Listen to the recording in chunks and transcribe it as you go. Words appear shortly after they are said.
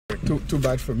Too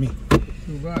bad for me.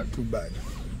 Too bad. Too bad.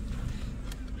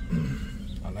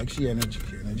 I like she energy.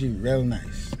 She energy real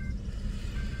nice.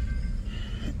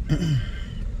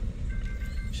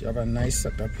 She have a nice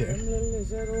setup here.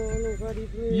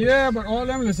 Yeah, but all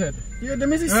them lizard. Yeah,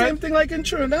 them is the same thing like in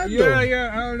Trinidad though.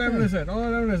 Yeah, all them lizard. All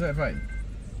them lizard fine.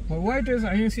 But white is,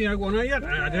 I ain't see her going yet.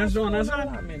 I just don't understand.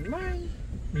 I mean, mine.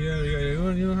 Yeah,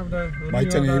 you don't have that. By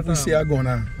telling you, if we see her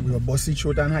gonna, we will bust it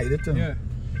short and hide it. Yeah.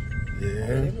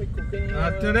 Yeah.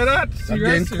 After that,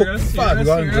 serious. We're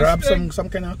gonna grab some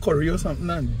kind of curry or something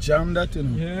and jam that, you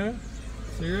know. Yeah.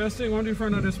 Serious thing, what in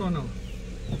front of this one now?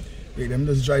 Hey, them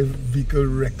just drive vehicle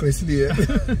recklessly. Eh?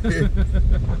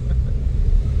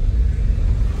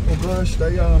 Oh gosh,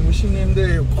 that what's your name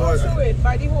there? Also wait,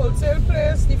 by the wholesale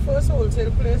place, the first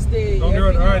wholesale place they on the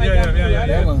road, alright,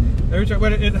 yeah. Every check,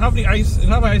 but it have the ice, it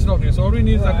have ice down there, so all we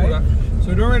need is that cola. So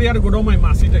you don't really have to go down my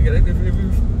Massey to get it if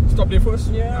you stop there first.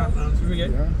 Yeah. So we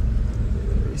get. Yeah.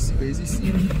 Crazy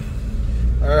scene.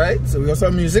 Alright, so we got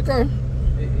some music on.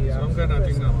 Yeah, some kind of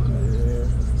thing now.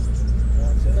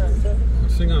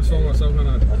 Sing a song or something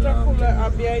like that.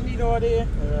 I'm behind the door there.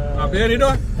 I'm behind the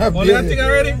door? All that thing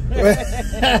already?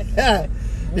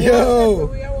 Yo!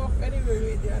 We are walk anyway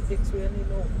with the antiques we need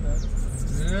to open.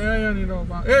 Yeah, you know.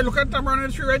 Hey, look at that brand new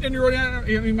tree right in the road.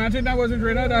 Imagine that wasn't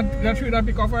ready, that tree that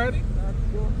pick off already.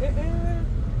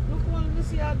 Look what we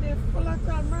see out there full of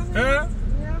tamarind. Yeah?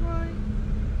 Yeah, boy.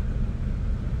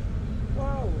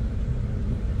 Wow.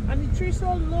 And the tree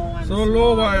so low and so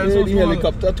low, boy, and so the small.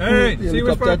 helicopter, Hey, the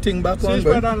helicopter thing back on, see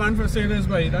where that land for sailors,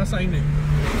 boy, that's signing.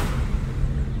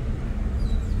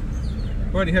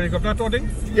 What, the helicopter tour thing?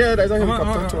 Yeah, there's a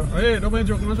helicopter tour. Hey, don't be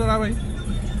joking, what's that way?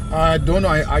 I don't know,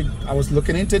 I was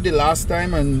looking into it the last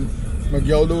time and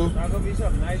Miguel didn't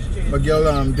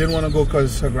want to go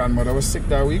because her grandmother was sick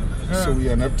that week. Yeah. So we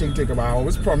ended up thinking about I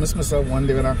always promised myself one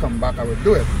day when I come back I would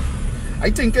do it. I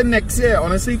think next year,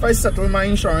 honestly, if I settle my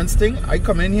insurance thing, I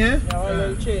come in here,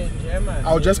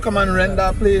 I'll just come and rent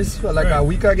that place for like a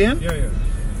week again. Yeah.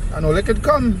 And all I could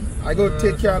come, I go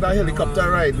take care of that helicopter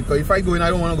ride because if I go in, I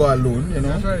don't want to go alone, you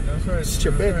know. That's right.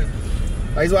 Stupid.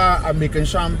 That's why I'm making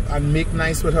sure I make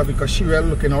nice with her because she really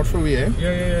looking out for me, eh?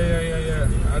 Yeah.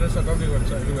 I just set up the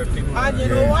website, the web thing. And you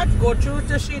know what? Go through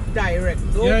the sheet direct.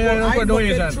 I book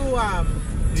it through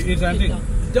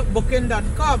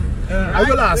booking.com. I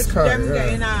will ask her.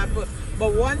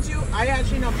 But once you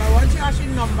actually number,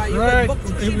 you can book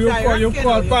through sheet direct. You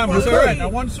call Pam, that's right. I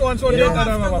want so and so. You don't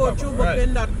have to go through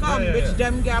booking.com, which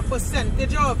them get a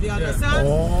percentage of, you understand?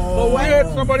 Oh. But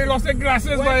when somebody lost their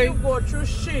glasses by you go through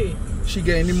she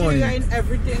getting the money. She getting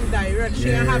everything direct.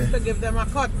 She don't have to give them a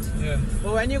cut. Yeah.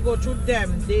 But when you go through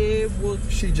them, they will.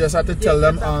 She just had to tell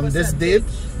them this date.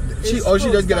 She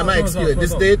just get them an excuse.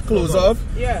 This date close off.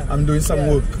 Yeah. I'm doing some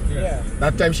work. Yeah.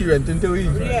 That time she went into it.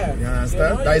 Yeah. You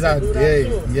understand? That is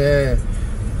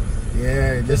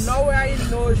yeah. Just now I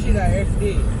know she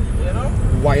directly. You know.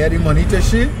 Wire the money to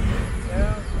she.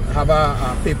 Yeah. Have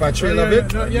a paper trail of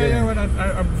it. But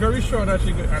I'm very sure that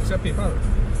she could accept PayPal.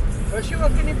 But she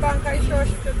work in the bank, I'm sure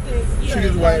she could take. She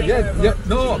is wire. Yeah.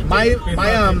 No, my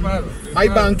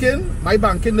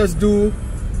banking does do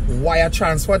wire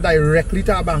transfer directly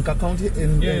to our bank account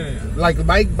like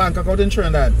my bank account in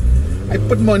Trinidad. I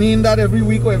put money in that every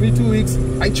week or every 2 weeks.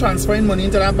 I transfer in money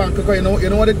into that bank account. You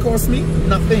know what it costs me?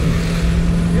 Nothing.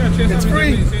 Yeah, it's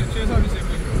free.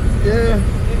 Yeah.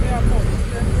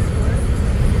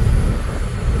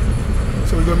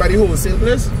 So we're going by the wholesale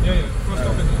place? Yeah. First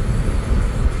stop in there.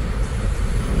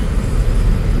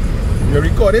 You're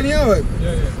recording here? Right?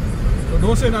 Yeah. So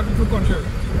don't say nothing too contrary.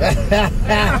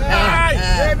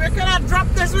 Hey, we cannot drop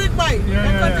this week, boy.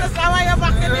 Just how are you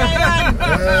back in the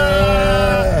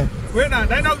island? Wait now,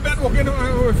 they're not been walking,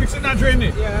 fixing that drain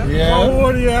there. Yeah.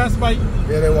 Oh, yes, boy.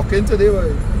 Yeah, they're walking today,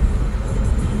 boy.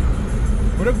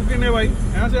 What are they cooking there, boy?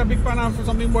 I see a big pan of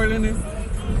something boiling there.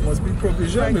 Must be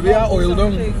provision. Maybe a oil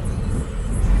down.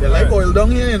 They like oil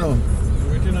down here, you know.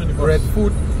 Red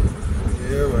food.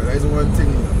 Yeah, well, that's one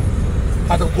thing.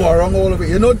 Had to go around all of it.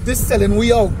 You know, this selling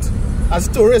we out as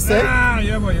tourists, eh?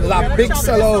 Yeah, boy. Like big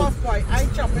sellout.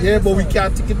 Yeah, but we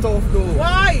can't take it off though.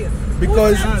 Why?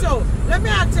 Because so let me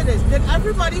ask you this: did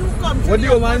everybody who comes to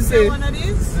your man say one of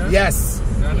these? Yes.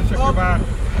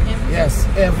 Yes,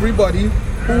 everybody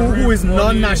who is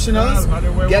non-nationals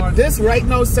get this right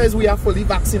now says we are fully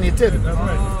vaccinated.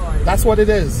 That's what it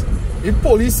is. If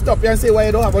police stop you and say why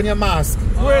you don't have on your mask,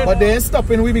 but they ain't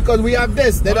stopping we because we have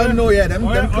this. They don't know yet. Them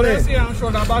clear. Honestly, I'm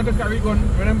sure that bag to carry gun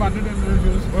when them banded them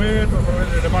juice. Wait,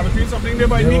 the barbecue something they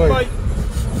buy meat by.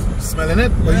 Smelling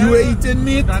it? But you were eating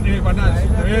meat?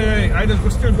 Hey, I just go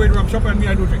still go to rum shop and me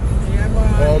I do drink. Yeah,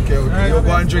 Okay, okay. Right. You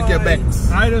go and drink your Becks.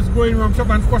 I just go in rum shop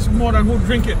and cost more than who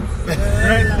drink it. Right?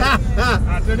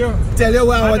 I tell you. Tell you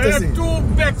what I want to say. 2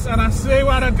 Becks and I say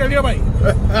what I tell you, boy.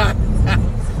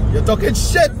 You're talking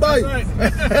shit, boy.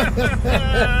 That's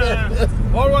right.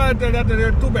 All what I tell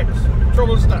you, 2 Becks.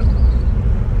 Trouble start.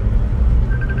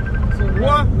 So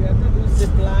what? We have to do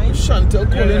zip line. Chantel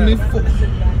calling me for.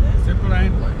 Zip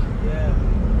line.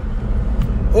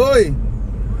 Yeah. Oi,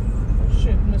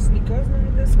 Shit, my sneakers now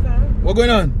in this car. what going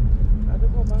on? I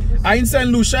don't go back to I in St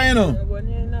Lucia, you know. when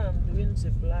you're doing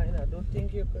zip line, I don't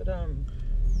think you could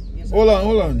use Hold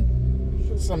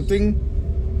on. Something.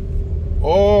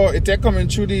 Oh, it's coming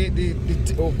through the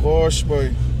oh gosh,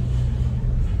 boy.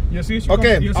 You see,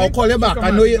 Okay, I'll call you back.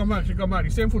 I know you. She come back.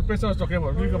 The same food place I was talking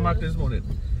about. She come back this morning.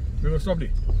 We will stop there.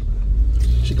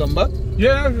 She come back?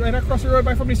 Yeah, right across the road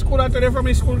by from the school and today from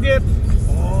the school gate.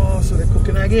 Oh, so they're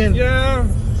cooking again? Yeah.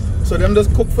 So them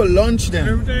just cook for lunch then?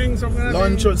 Everything, some kind of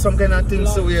Lunch thing. or some kind of thing,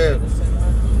 so yeah.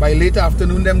 By late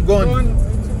afternoon, them gone.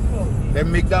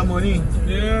 Them make that money.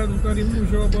 Yeah, look at the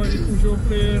Peugeot, boy, the Peugeot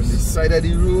place. This side of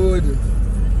the road.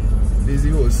 This is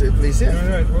the wholesale place, yeah?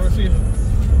 Yeah, right, we'll see.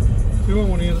 See what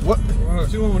money is. What?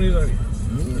 See what money is already.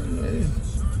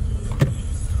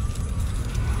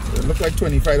 It look like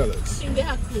 $25.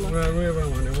 Well, whatever,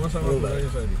 man. They must have a Hold good on.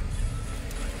 inside.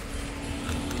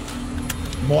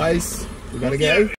 More ice. We gotta get out.